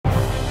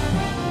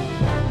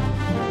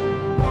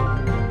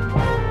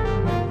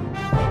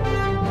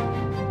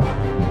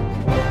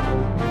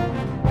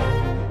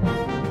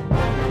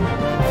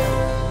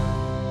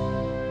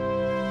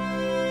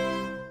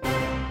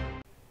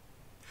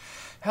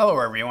Hello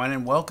everyone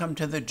and welcome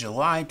to the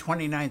July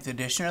 29th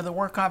edition of the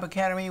WorkComp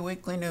Academy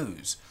Weekly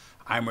News.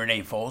 I'm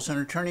Renee Foles, an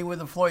attorney with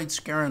the Floyd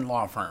Skeren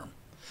Law Firm.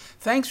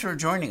 Thanks for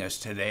joining us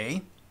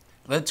today.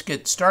 Let's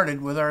get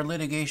started with our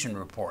litigation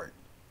report.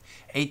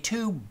 A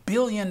 $2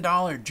 billion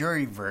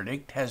jury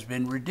verdict has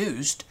been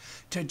reduced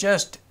to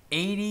just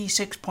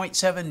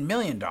 $86.7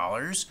 million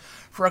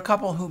for a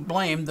couple who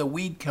blamed the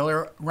weed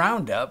killer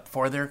Roundup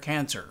for their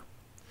cancer.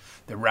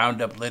 The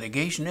Roundup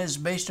litigation is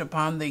based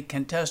upon the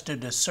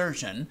contested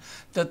assertion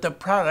that the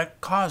product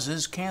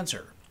causes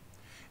cancer,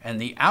 and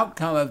the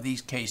outcome of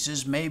these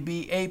cases may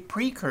be a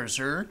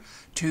precursor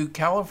to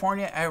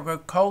California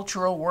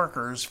agricultural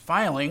workers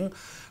filing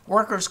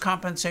workers'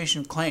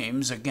 compensation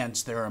claims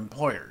against their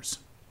employers.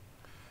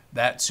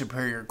 That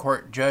Superior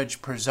Court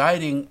judge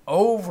presiding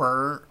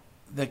over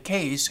the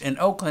case in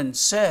Oakland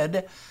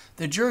said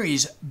the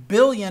jury's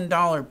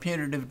billion-dollar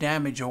punitive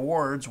damage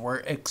awards were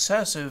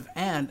excessive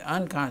and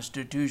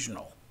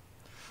unconstitutional.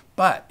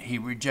 But he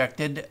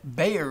rejected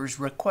Bayer's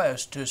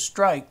request to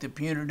strike the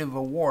punitive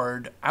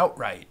award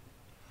outright.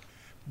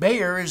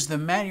 Bayer is the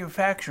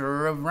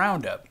manufacturer of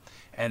Roundup,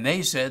 and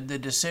they said the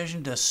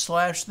decision to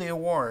slash the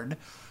award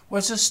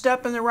was a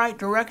step in the right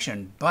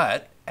direction,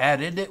 but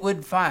added it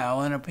would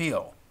file an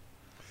appeal.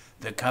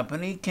 The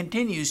company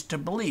continues to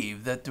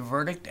believe that the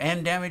verdict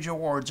and damage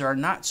awards are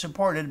not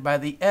supported by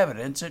the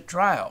evidence at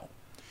trial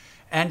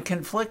and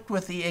conflict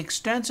with the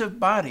extensive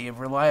body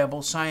of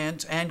reliable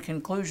science and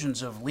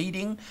conclusions of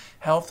leading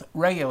health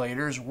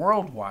regulators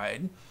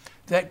worldwide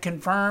that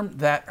confirm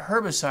that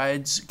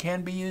herbicides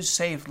can be used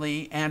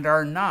safely and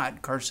are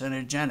not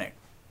carcinogenic.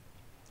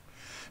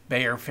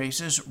 Bayer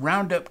faces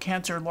Roundup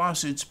cancer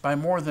lawsuits by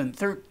more than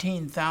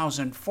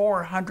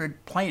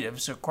 13,400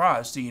 plaintiffs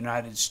across the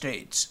United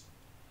States.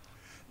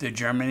 The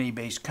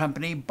Germany-based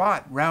company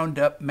bought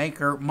Roundup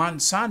maker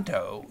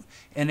Monsanto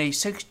in a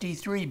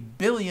 $63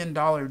 billion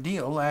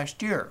deal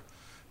last year,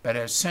 but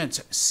has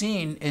since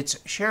seen its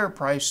share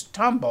price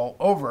tumble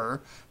over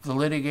the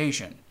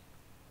litigation.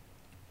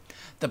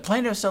 The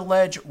plaintiffs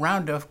allege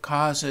Roundup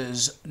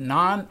causes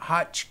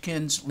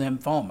non-Hodgkin's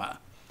lymphoma,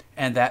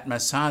 and that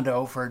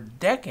Monsanto for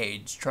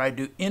decades tried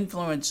to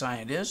influence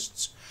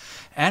scientists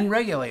and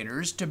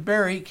regulators to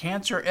bury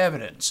cancer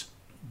evidence.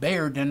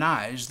 Bayer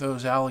denies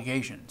those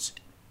allegations.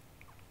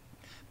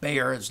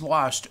 Bayer has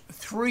lost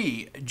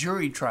 3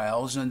 jury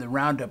trials in the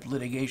Roundup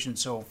litigation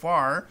so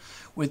far,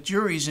 with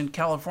juries in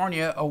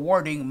California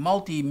awarding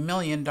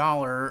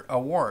multi-million-dollar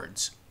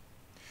awards.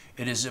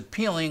 It is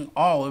appealing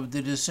all of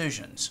the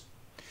decisions.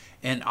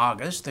 In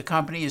August, the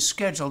company is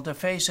scheduled to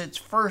face its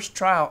first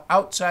trial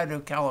outside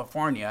of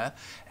California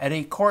at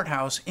a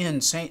courthouse in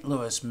St.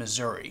 Louis,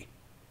 Missouri.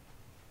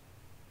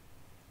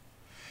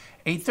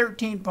 A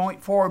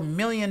 $13.4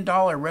 million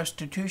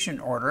restitution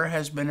order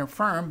has been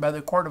affirmed by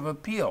the Court of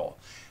Appeal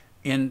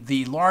in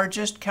the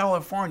largest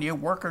California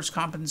workers'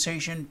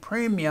 compensation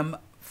premium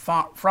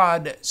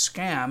fraud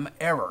scam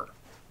ever.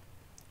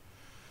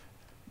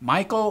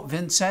 Michael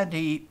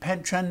Vincenti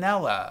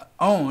Petronella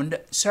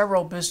owned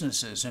several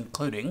businesses,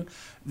 including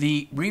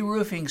the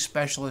Re-Roofing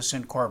Specialists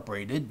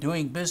Incorporated,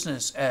 doing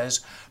business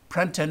as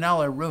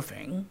Petronella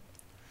Roofing,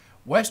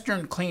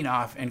 Western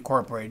Cleanoff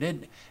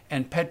Incorporated,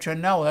 and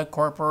Petronella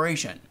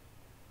Corporation.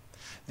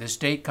 The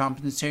State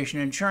Compensation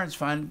Insurance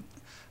Fund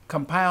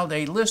compiled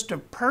a list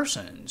of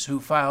persons who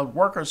filed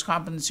workers'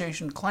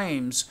 compensation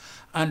claims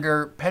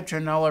under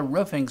Petronella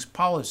Roofing's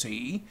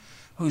policy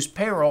whose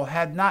payroll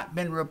had not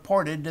been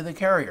reported to the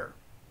carrier.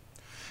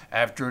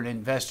 After an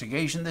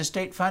investigation, the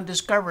state fund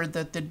discovered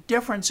that the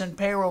difference in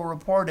payroll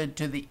reported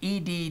to the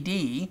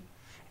EDD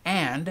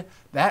and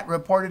that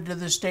reported to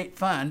the state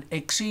fund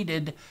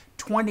exceeded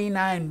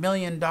 $29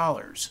 million.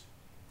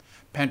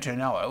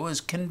 Petronella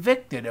was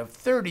convicted of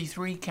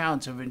 33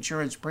 counts of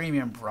insurance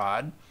premium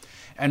fraud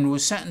and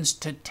was sentenced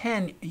to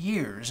 10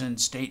 years in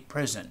state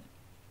prison.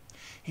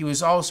 He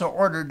was also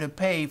ordered to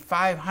pay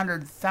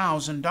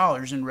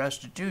 $500,000 in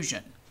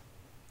restitution.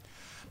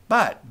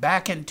 But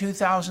back in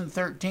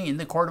 2013,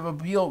 the Court of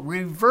Appeal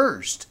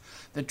reversed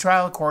the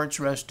trial court's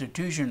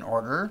restitution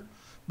order,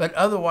 but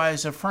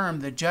otherwise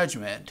affirmed the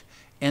judgment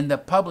in the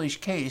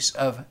published case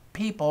of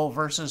People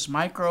versus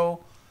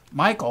Michael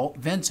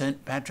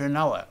Vincent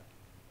Petronella.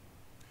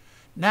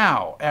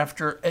 Now,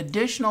 after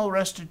additional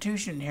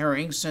restitution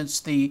hearings since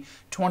the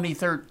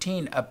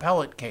 2013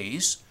 appellate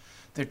case,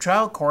 the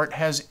trial court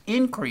has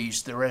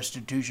increased the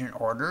restitution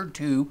order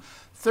to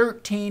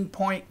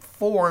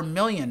 $13.4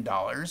 million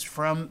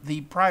from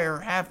the prior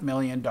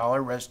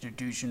 $500,000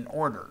 restitution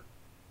order.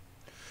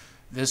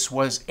 This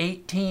was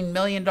 $18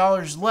 million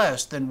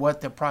less than what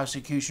the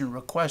prosecution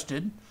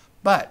requested,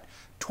 but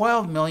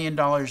 $12 million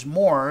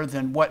more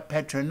than what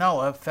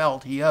Petronella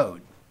felt he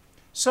owed.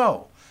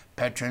 So,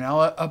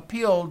 Petronella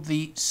appealed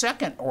the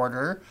second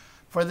order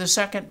for the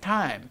second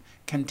time,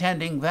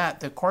 contending that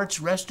the court's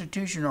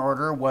restitution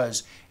order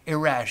was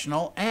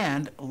irrational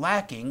and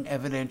lacking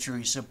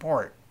evidentiary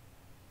support.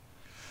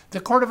 The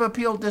Court of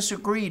Appeal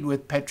disagreed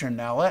with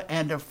Petronella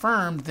and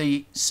affirmed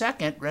the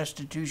second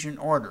restitution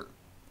order.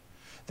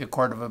 The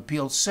Court of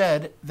Appeal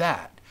said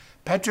that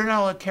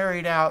Petronella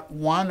carried out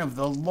one of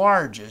the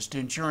largest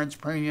insurance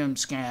premium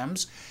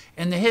scams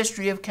in the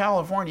history of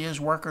California's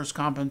workers'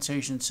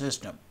 compensation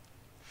system.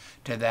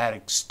 To that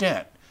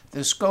extent,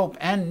 the scope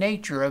and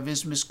nature of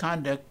his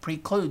misconduct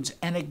precludes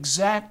an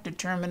exact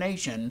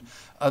determination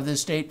of the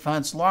state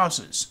fund's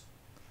losses.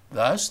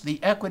 Thus,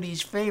 the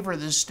equities favor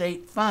the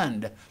state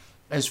fund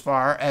as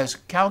far as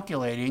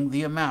calculating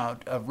the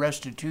amount of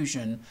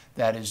restitution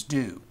that is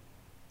due.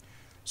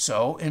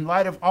 So, in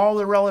light of all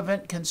the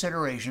relevant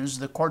considerations,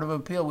 the Court of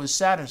Appeal was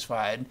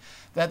satisfied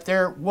that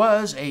there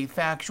was a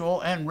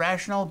factual and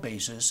rational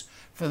basis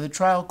for the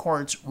trial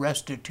court's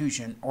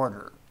restitution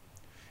order,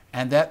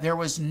 and that there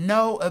was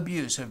no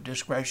abuse of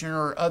discretion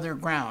or other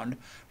ground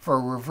for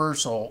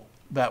reversal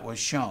that was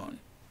shown.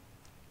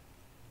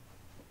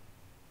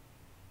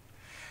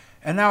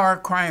 And now our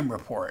crime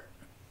report.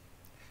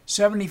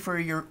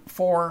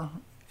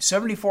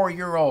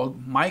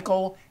 74-year-old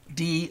Michael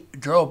D.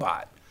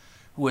 Drobot,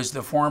 who was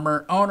the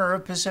former owner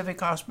of Pacific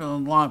Hospital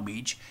in Long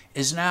Beach,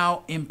 is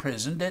now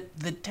imprisoned at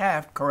the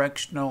Taft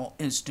Correctional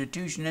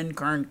Institution in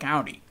Kern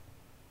County.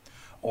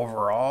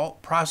 Overall,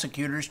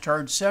 prosecutors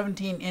charged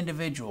 17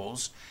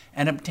 individuals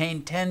and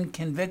obtained 10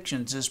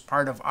 convictions as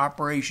part of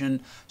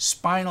Operation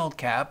Spinal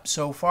Cap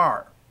so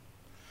far.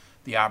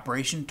 The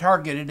operation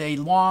targeted a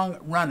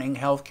long-running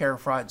healthcare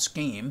fraud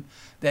scheme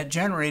that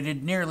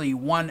generated nearly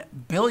 $1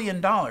 billion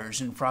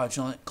in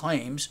fraudulent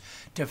claims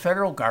to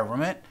federal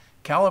government,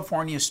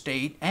 California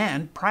state,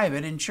 and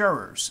private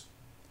insurers.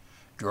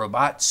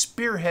 Drobot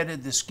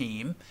spearheaded the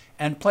scheme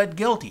and pled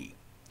guilty.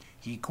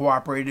 He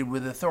cooperated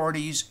with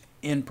authorities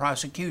in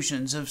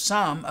prosecutions of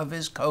some of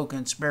his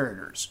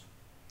co-conspirators.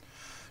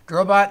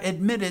 Drobot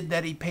admitted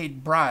that he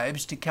paid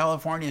bribes to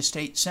California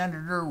State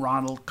Senator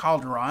Ronald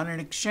Calderon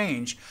in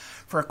exchange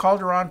for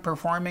Calderon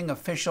performing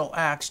official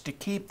acts to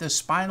keep the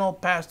spinal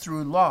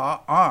pass-through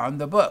law on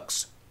the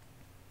books.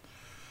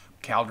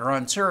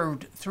 Calderon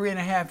served a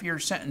 3.5-year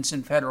sentence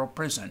in federal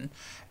prison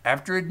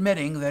after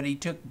admitting that he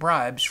took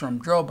bribes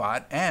from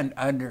Drobot and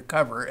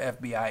undercover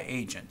FBI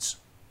agents.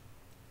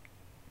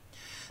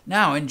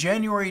 Now, in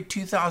January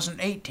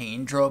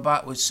 2018,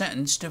 Drobot was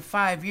sentenced to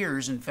 5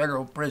 years in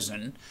federal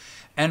prison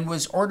and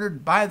was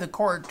ordered by the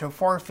court to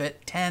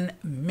forfeit $10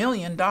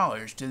 million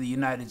to the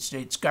United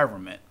States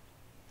government,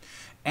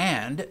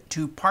 and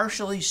to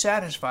partially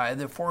satisfy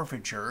the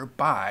forfeiture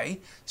by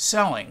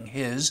selling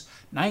his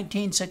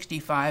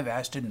 1965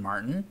 Aston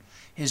Martin,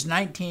 his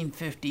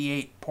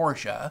 1958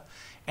 Porsche,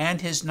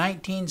 and his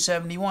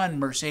 1971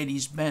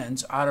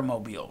 Mercedes-Benz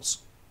automobiles.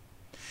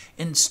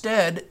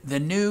 Instead, the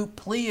new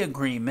plea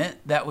agreement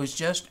that was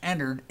just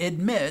entered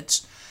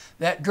admits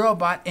that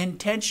Drobot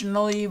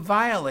intentionally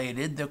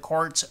violated the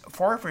court's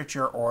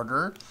forfeiture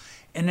order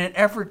in an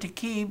effort to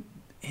keep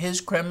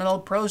his criminal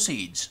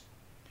proceeds.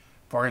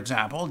 For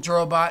example,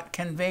 Drobot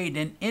conveyed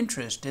an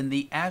interest in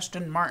the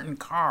Aston Martin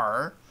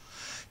car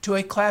to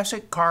a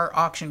classic car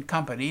auction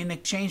company in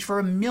exchange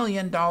for $1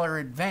 million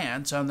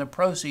advance on the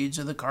proceeds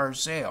of the car's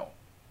sale.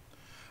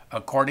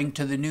 According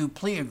to the new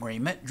plea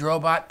agreement,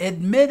 Drobot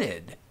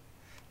admitted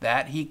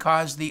that he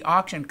caused the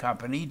auction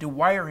company to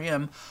wire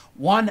him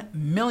 $1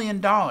 million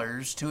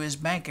to his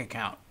bank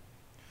account.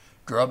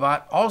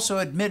 Drobot also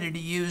admitted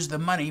he used the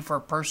money for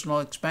personal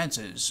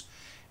expenses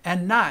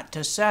and not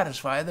to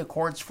satisfy the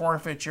court's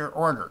forfeiture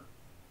order.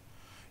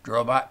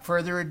 Drobot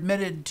further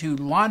admitted to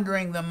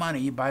laundering the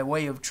money by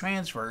way of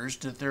transfers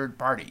to third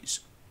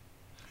parties.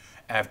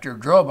 After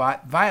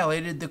Drobot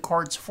violated the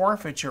court's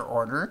forfeiture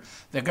order,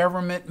 the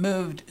government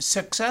moved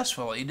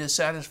successfully to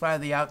satisfy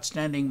the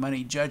outstanding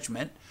money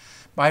judgment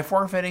by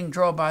forfeiting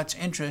Drobot's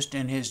interest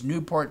in his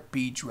Newport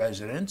Beach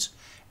residence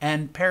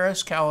and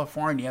Paris,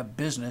 California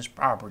business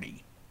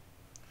property.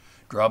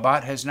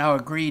 Drobot has now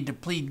agreed to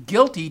plead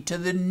guilty to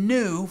the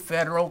new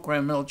federal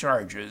criminal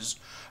charges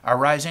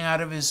arising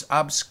out of his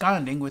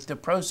absconding with the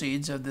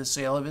proceeds of the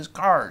sale of his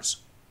cars.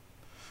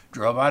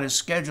 Drobot is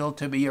scheduled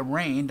to be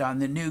arraigned on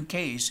the new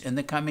case in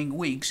the coming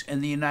weeks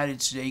in the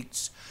United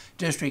States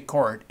District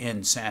Court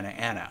in Santa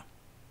Ana.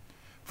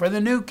 For the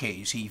new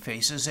case, he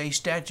faces a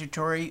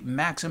statutory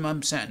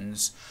maximum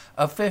sentence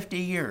of 50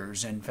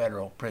 years in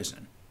federal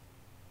prison.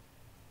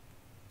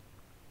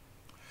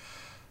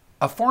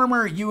 A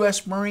former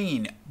U.S.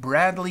 Marine,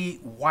 Bradley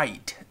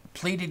White,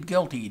 pleaded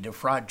guilty to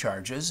fraud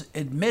charges,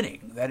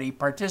 admitting that he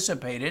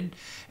participated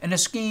in a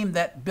scheme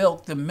that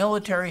bilked the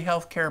military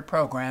health care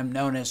program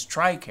known as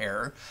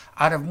TRICARE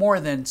out of more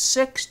than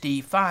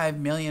 $65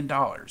 million.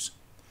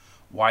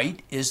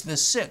 White is the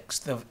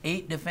 6th of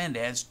 8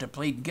 defendants to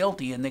plead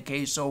guilty in the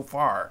case so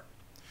far.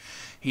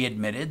 He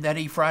admitted that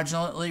he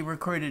fraudulently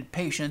recruited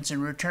patients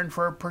in return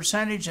for a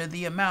percentage of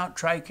the amount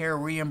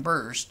TRICARE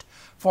reimbursed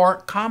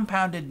for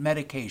compounded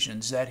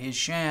medications that his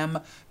sham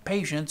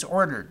patients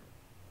ordered.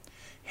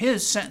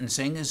 His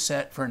sentencing is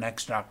set for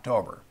next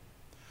October.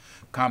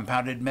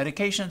 Compounded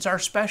medications are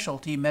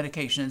specialty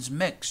medications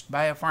mixed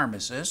by a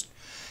pharmacist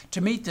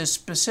to meet the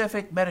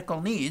specific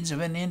medical needs of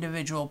an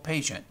individual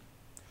patient.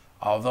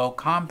 Although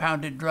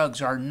compounded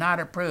drugs are not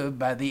approved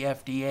by the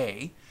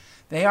FDA,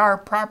 They are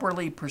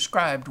properly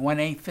prescribed when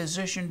a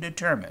physician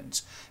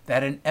determines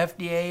that an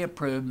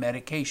FDA-approved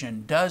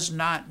medication does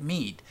not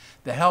meet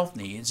the health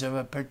needs of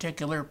a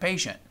particular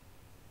patient.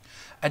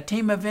 A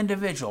team of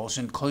individuals,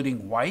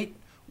 including White,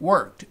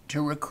 worked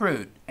to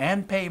recruit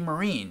and pay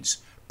Marines,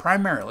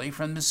 primarily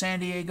from the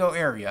San Diego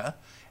area,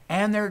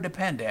 and their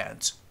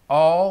dependents,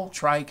 all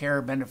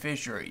TRICARE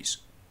beneficiaries.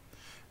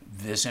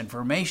 This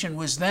information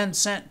was then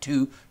sent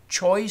to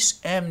Choice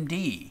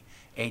MD,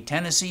 a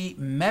Tennessee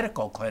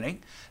medical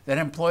clinic that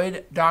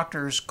employed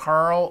doctors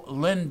Carl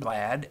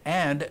Lindblad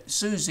and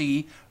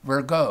Susie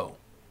Vergo.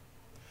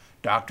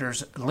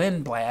 Doctors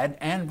Lindblad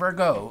and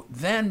Vergo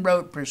then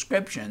wrote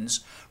prescriptions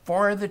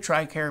for the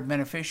TRICARE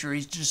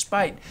beneficiaries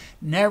despite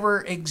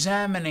never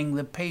examining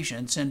the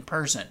patients in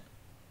person.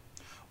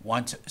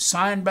 Once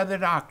signed by the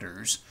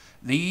doctors,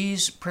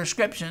 these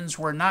prescriptions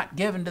were not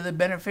given to the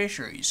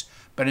beneficiaries,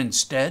 but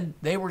instead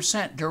they were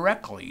sent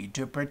directly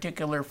to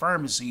particular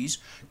pharmacies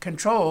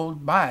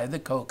controlled by the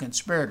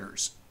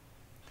co-conspirators.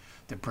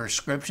 The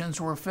prescriptions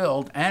were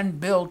filled and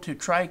billed to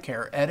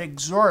TRICARE at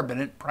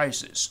exorbitant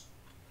prices.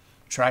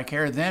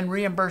 TRICARE then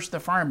reimbursed the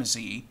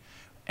pharmacy,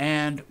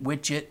 and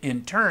which it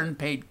in turn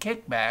paid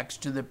kickbacks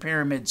to the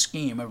pyramid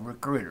scheme of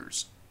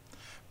recruiters.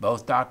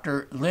 Both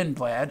Dr.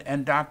 Lindblad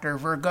and Dr.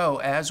 Vergo,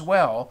 as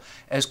well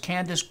as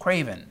Candace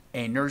Craven,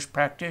 a nurse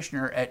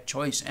practitioner at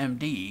Choice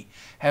MD,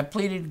 have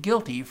pleaded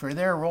guilty for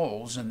their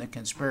roles in the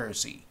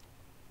conspiracy.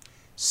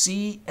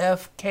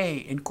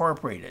 CFK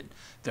Incorporated,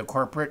 the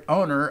corporate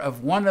owner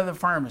of one of the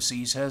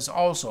pharmacies, has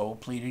also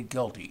pleaded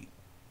guilty.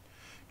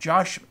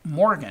 Josh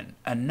Morgan,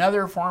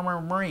 another former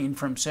Marine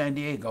from San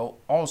Diego,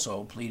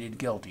 also pleaded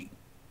guilty.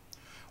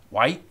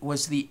 White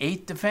was the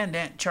 8th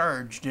defendant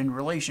charged in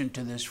relation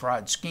to this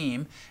fraud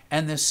scheme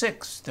and the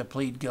 6th to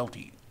plead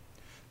guilty.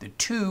 The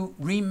 2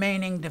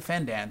 remaining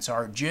defendants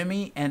are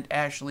Jimmy and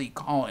Ashley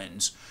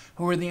Collins,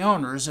 who are the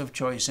owners of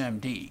Choice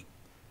MD.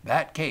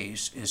 That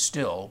case is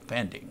still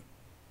pending.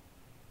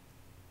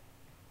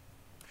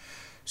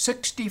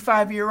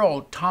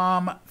 65-year-old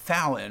Tom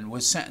Fallon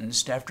was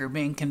sentenced after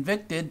being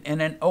convicted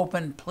in an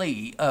open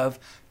plea of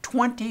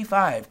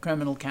 25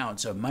 criminal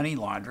counts of money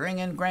laundering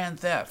and grand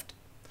theft.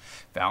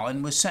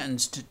 Fallon was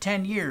sentenced to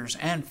 10 years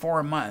and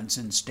 4 months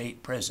in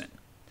state prison.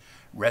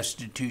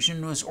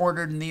 Restitution was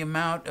ordered in the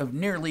amount of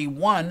nearly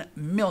 $1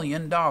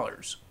 million.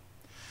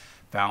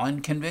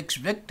 Fallon convicts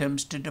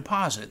victims to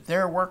deposit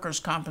their workers'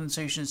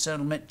 compensation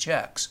settlement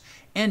checks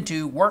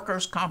into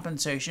workers'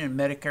 compensation and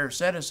Medicare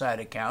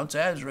set-aside accounts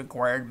as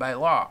required by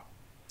law.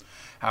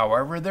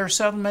 However, their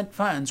settlement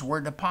funds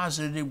were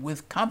deposited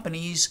with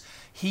companies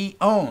he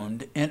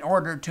owned in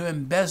order to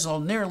embezzle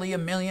nearly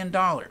 $1 million.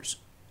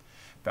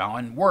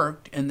 Fallon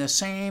worked in the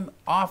same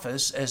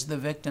office as the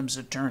victim's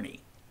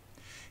attorney.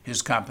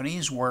 His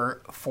companies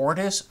were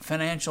Fortis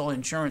Financial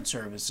Insurance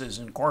Services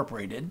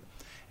Incorporated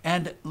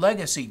and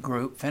Legacy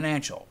Group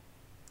Financial.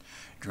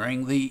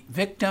 During the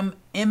victim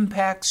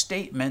impact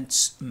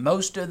statements,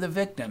 most of the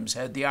victims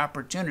had the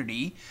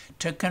opportunity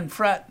to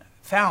confront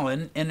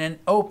Fallon in an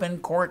open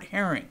court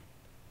hearing.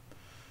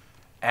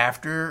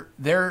 After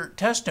their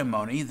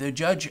testimony, the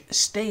judge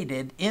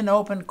stated in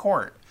open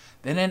court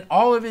that in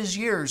all of his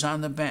years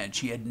on the bench,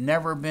 he had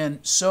never been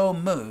so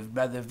moved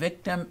by the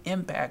victim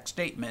impact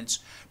statements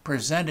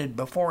presented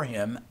before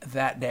him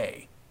that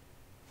day.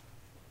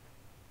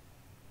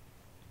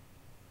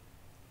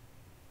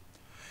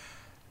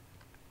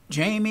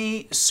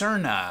 Jamie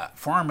Cerna,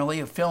 formerly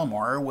of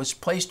Fillmore, was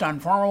placed on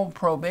formal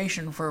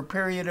probation for a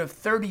period of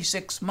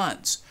 36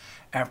 months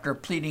after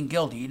pleading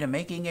guilty to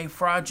making a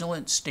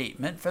fraudulent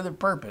statement for the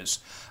purpose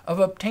of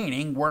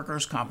obtaining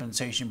workers'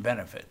 compensation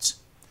benefits.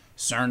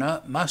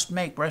 Cerna must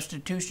make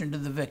restitution to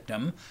the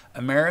victim,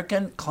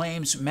 American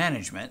Claims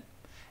Management,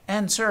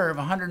 and serve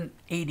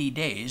 180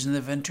 days in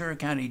the Ventura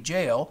County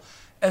Jail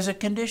as a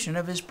condition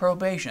of his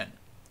probation.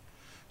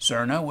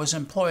 Cerna was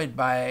employed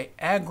by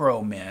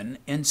Agromin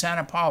in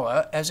Santa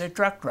Paula as a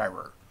truck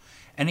driver,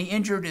 and he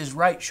injured his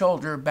right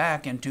shoulder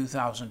back in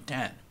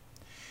 2010.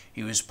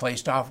 He was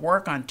placed off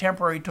work on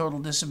temporary total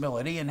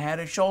disability and had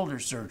a shoulder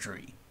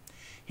surgery.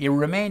 He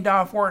remained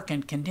off work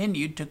and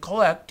continued to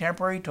collect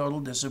temporary total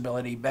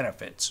disability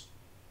benefits.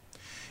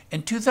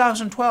 In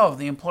 2012,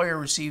 the employer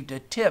received a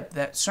tip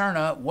that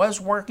Cerna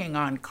was working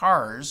on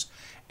cars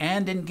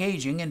and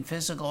engaging in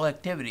physical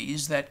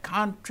activities that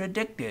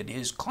contradicted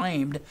his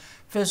claimed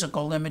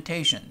physical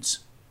limitations.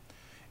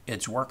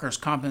 Its workers'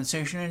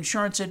 compensation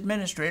insurance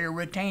administrator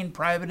retained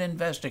private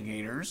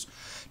investigators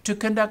to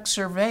conduct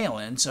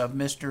surveillance of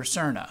Mr.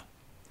 Cerna.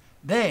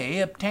 They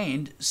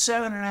obtained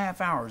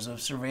 7.5 hours of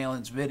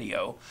surveillance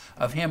video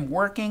of him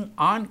working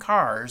on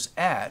cars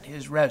at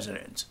his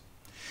residence.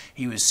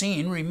 He was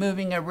seen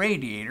removing a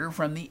radiator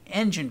from the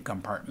engine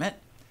compartment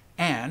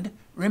and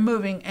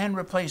removing and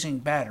replacing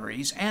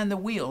batteries and the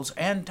wheels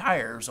and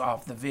tires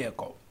off the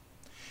vehicle.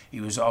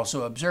 He was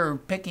also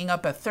observed picking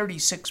up a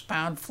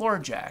 36-pound floor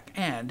jack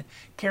and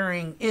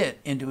carrying it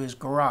into his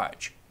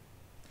garage.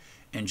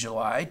 In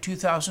July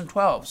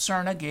 2012,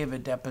 Cerna gave a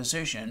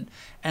deposition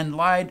and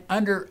lied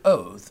under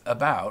oath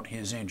about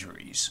his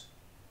injuries.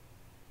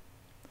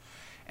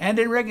 And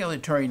in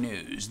regulatory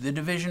news, the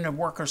Division of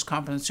Workers'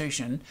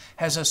 Compensation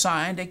has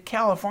assigned a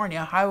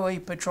California Highway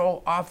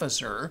Patrol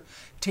officer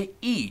to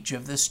each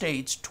of the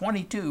state's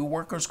 22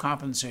 Workers'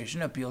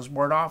 Compensation Appeals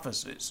Board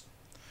offices.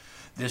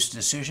 This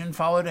decision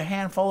followed a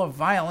handful of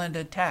violent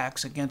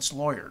attacks against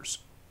lawyers.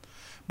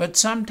 But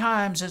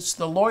sometimes it's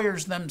the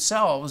lawyers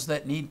themselves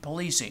that need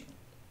policing.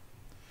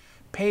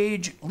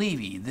 Paige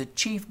Levy, the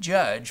chief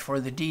judge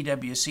for the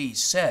DWC,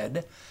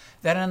 said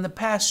that in the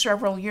past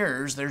several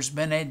years there's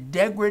been a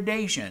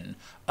degradation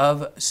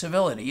of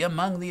civility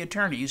among the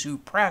attorneys who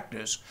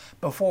practice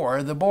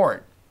before the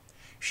board.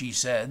 She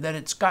said that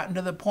it's gotten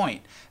to the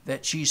point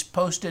that she's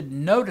posted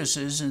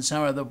notices in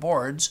some of the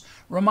boards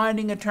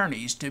reminding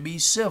attorneys to be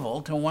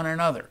civil to one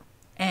another,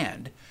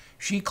 and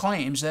she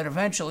claims that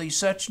eventually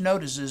such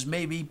notices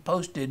may be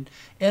posted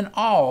in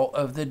all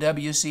of the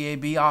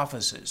WCAB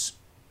offices.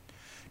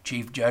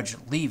 Chief Judge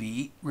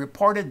Levy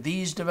reported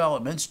these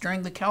developments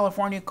during the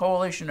California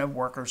Coalition of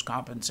Workers'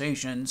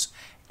 Compensation's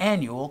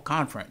annual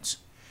conference.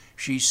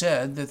 She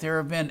said that there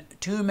have been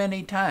too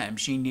many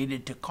times she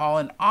needed to call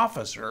an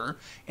officer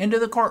into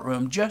the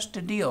courtroom just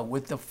to deal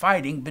with the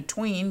fighting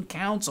between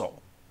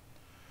counsel.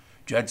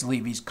 Judge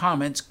Levy's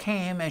comments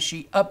came as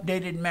she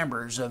updated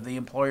members of the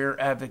employer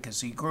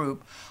advocacy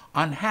group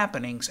on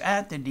happenings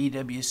at the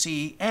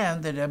DWC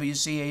and the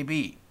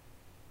WCAB.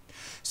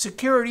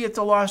 Security at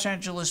the Los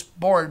Angeles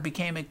board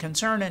became a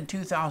concern in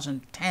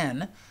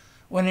 2010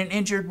 when an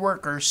injured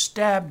worker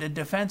stabbed a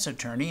defense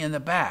attorney in the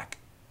back.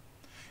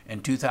 In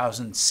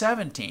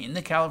 2017,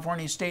 the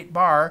California State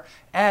Bar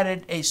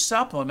added a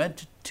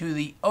supplement to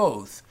the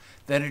oath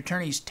that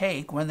attorneys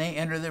take when they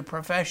enter the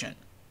profession.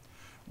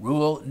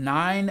 Rule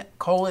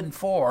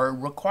 9:4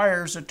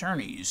 requires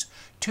attorneys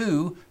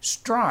to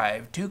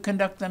strive to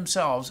conduct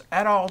themselves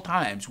at all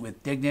times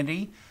with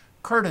dignity,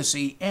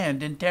 courtesy,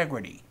 and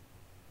integrity.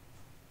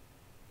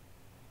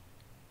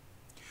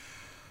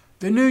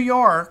 The New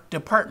York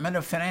Department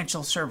of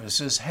Financial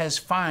Services has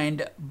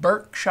fined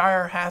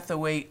Berkshire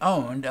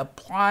Hathaway-owned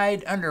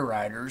Applied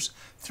Underwriters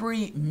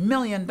 $3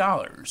 million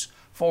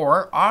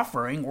for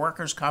offering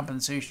workers'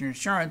 compensation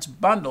insurance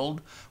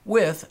bundled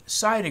with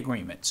side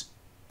agreements.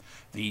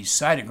 These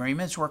side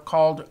agreements were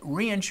called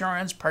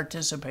Reinsurance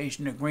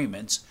Participation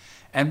Agreements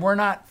and were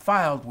not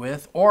filed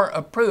with or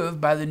approved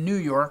by the New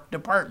York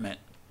Department.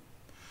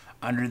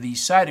 Under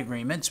these side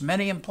agreements,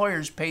 many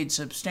employers paid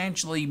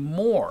substantially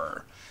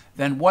more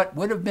than what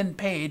would have been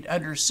paid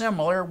under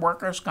similar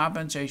workers'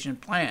 compensation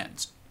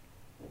plans.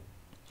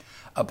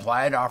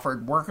 Applied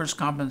offered workers'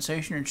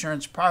 compensation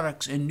insurance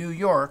products in New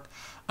York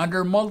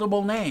under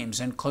multiple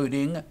names,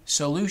 including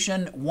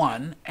Solution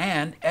One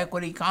and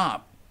Equity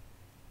Comp.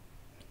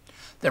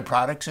 The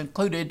products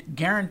included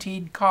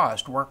guaranteed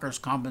cost workers'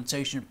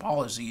 compensation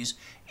policies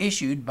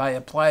issued by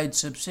Applied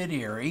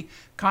subsidiary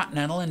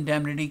Continental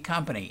Indemnity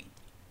Company.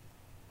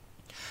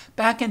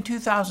 Back in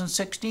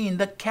 2016,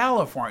 the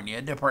California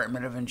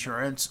Department of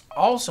Insurance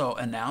also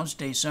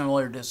announced a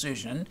similar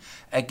decision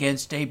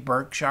against a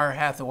Berkshire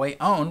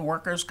Hathaway-owned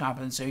workers'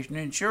 compensation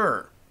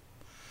insurer.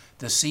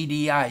 The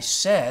CDI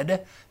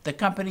said the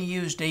company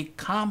used a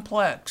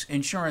complex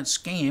insurance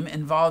scheme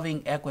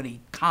involving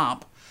Equity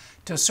Comp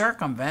to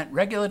circumvent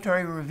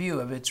regulatory review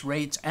of its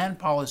rates and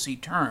policy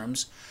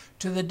terms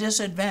to the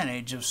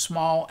disadvantage of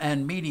small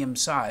and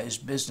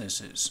medium-sized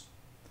businesses.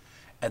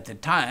 At the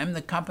time,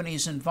 the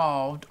companies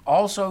involved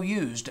also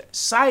used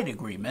side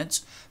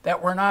agreements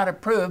that were not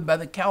approved by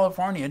the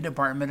California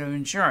Department of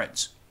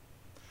Insurance.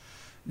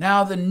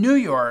 Now, the New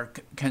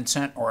York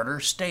consent order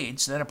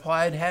states that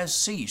Applied has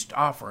ceased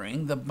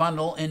offering the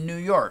bundle in New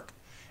York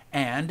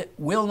and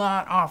will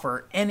not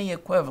offer any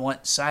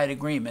equivalent side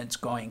agreements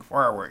going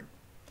forward,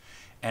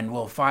 and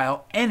will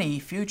file any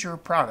future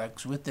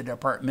products with the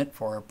department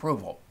for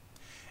approval.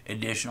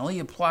 Additionally,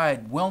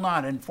 Applied will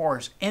not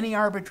enforce any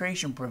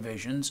arbitration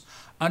provisions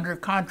under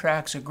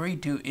contracts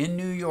agreed to in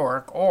New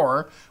York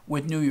or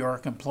with New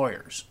York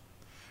employers.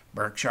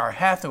 Berkshire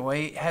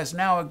Hathaway has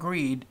now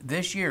agreed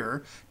this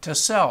year to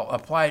sell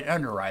Applied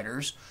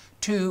Underwriters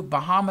to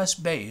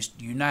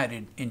Bahamas-based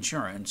United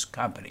Insurance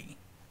Company.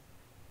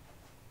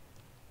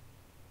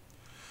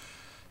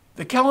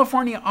 The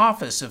California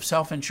Office of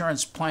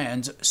Self-Insurance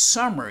Plans'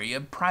 summary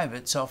of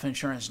private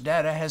self-insurance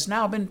data has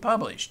now been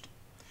published.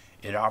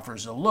 It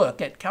offers a look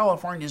at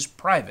California's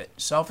private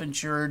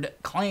self-insured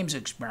claims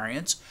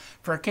experience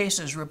for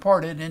cases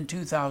reported in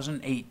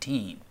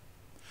 2018.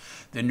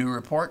 The new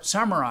report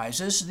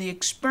summarizes the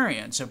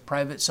experience of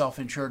private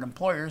self-insured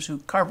employers who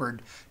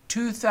covered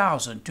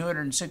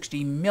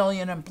 2,260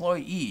 million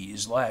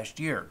employees last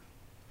year.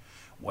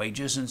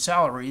 Wages and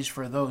salaries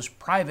for those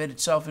private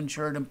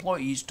self-insured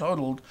employees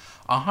totaled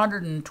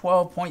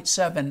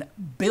 $112.7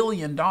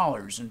 billion in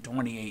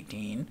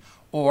 2018,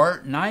 or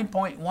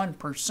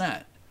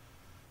 9.1%.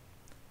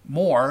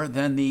 more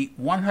than the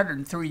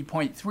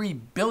 $103.3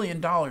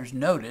 billion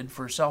noted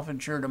for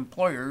self-insured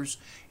employers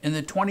in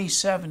the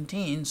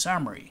 2017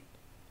 summary.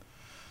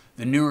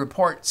 The new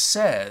report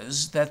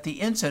says that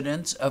the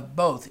incidence of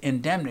both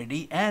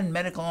indemnity and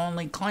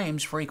medical-only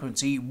claims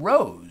frequency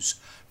rose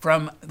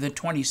from the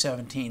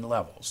 2017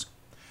 levels.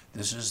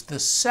 This is the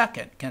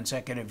second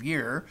consecutive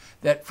year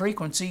that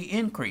frequency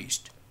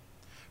increased.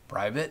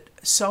 Private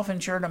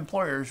self-insured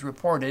employers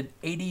reported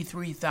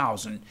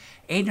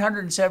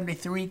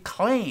 83,873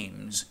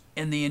 claims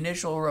in the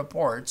initial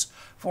reports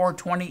for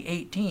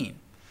 2018.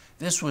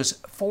 This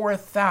was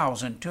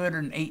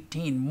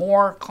 4,218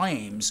 more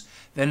claims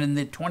than in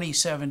the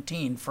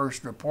 2017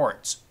 first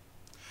reports.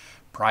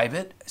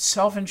 Private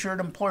self-insured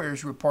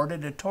employers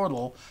reported a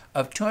total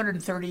of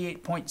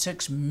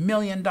 $238.6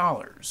 million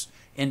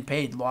in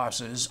paid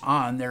losses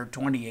on their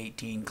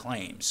 2018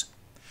 claims.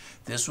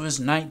 This was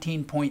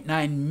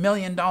 $19.9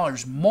 million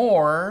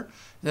more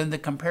than the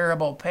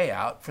comparable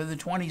payout for the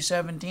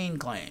 2017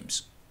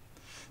 claims.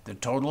 The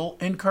total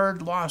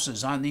incurred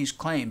losses on these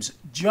claims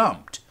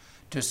jumped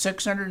to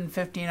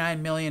 $659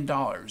 million.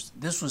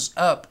 This was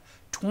up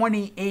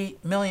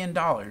 $28 million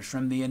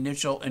from the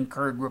initial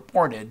incurred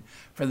reported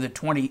for the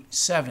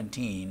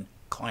 2017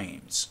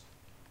 claims.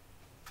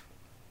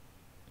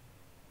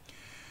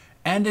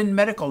 And in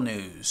medical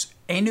news,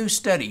 a new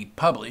study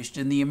published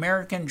in the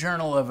American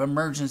Journal of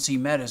Emergency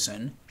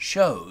Medicine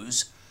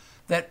shows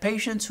that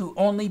patients who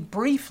only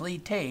briefly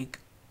take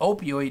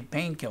opioid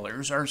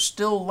painkillers are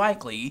still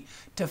likely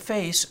to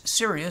face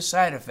serious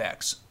side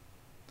effects.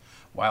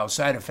 While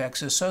side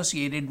effects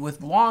associated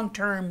with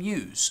long-term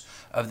use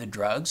of the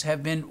drugs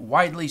have been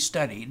widely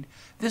studied,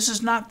 this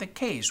is not the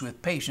case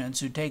with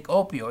patients who take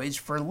opioids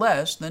for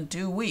less than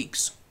 2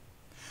 weeks.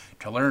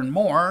 To learn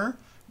more,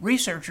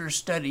 researchers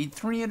studied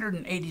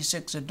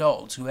 386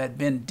 adults who had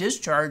been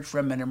discharged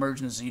from an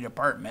emergency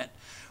department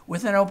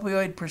with an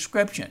opioid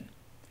prescription,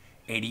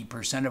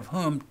 80% of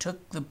whom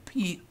took the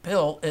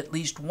pill at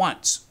least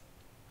once.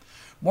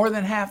 More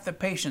than half the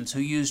patients who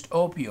used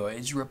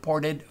opioids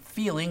reported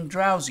feeling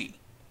drowsy.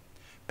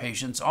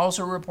 Patients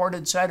also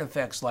reported side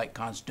effects like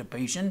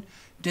constipation,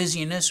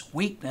 dizziness,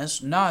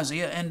 weakness,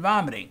 nausea, and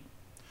vomiting.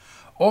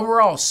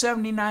 Overall,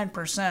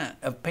 79%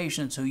 of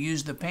patients who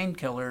used the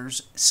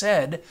painkillers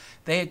said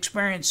they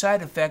experienced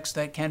side effects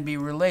that can be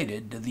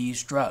related to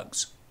these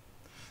drugs.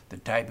 The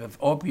type of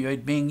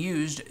opioid being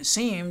used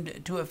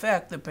seemed to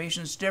affect the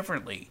patients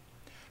differently.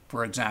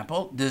 For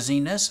example,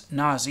 dizziness,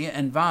 nausea,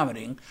 and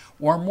vomiting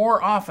were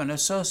more often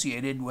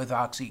associated with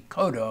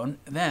oxycodone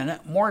than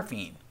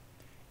morphine.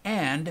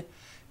 And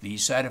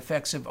these side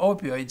effects of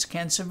opioids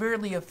can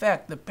severely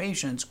affect the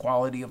patient's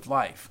quality of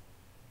life.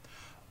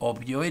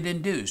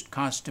 Opioid-induced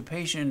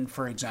constipation,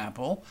 for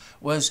example,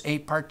 was a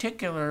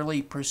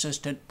particularly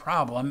persistent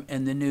problem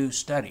in the new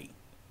study.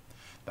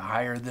 The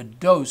higher the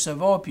dose of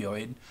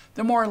opioid,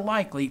 the more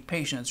likely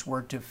patients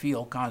were to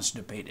feel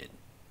constipated.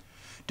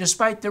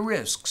 Despite the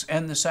risks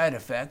and the side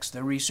effects,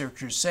 the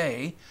researchers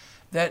say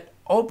that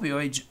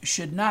opioids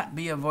should not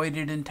be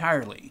avoided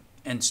entirely.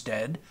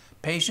 Instead,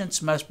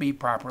 patients must be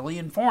properly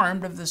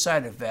informed of the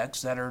side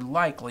effects that are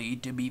likely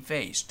to be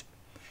faced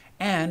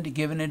and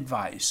given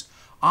advice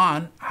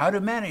on how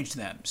to manage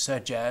them,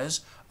 such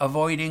as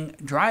avoiding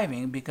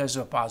driving because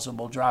of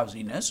possible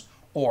drowsiness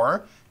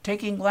or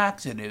taking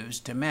laxatives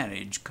to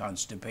manage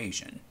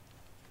constipation.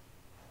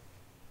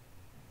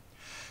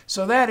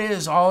 So that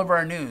is all of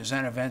our news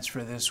and events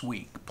for this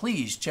week.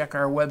 Please check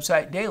our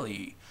website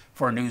daily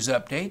for news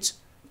updates,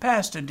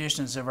 past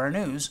editions of our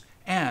news,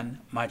 and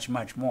much,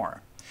 much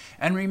more.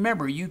 And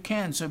remember, you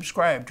can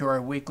subscribe to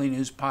our weekly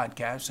news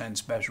podcasts and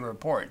special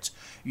reports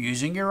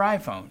using your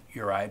iPhone,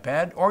 your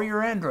iPad, or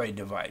your Android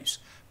device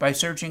by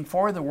searching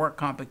for the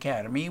WorkComp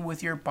Academy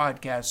with your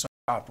podcast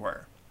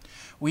software.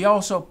 We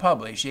also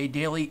publish a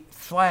daily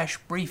flash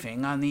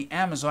briefing on the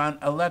Amazon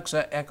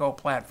Alexa Echo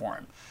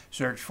platform.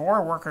 Search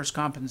for Workers'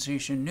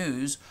 Compensation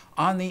News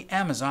on the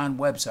Amazon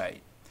website.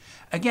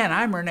 Again,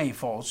 I'm Renee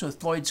Foltz with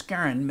Floyd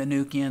Skeren,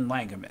 Manukian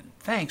Langevin.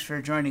 Thanks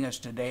for joining us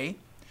today.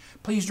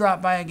 Please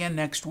drop by again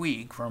next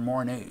week for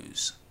more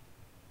news.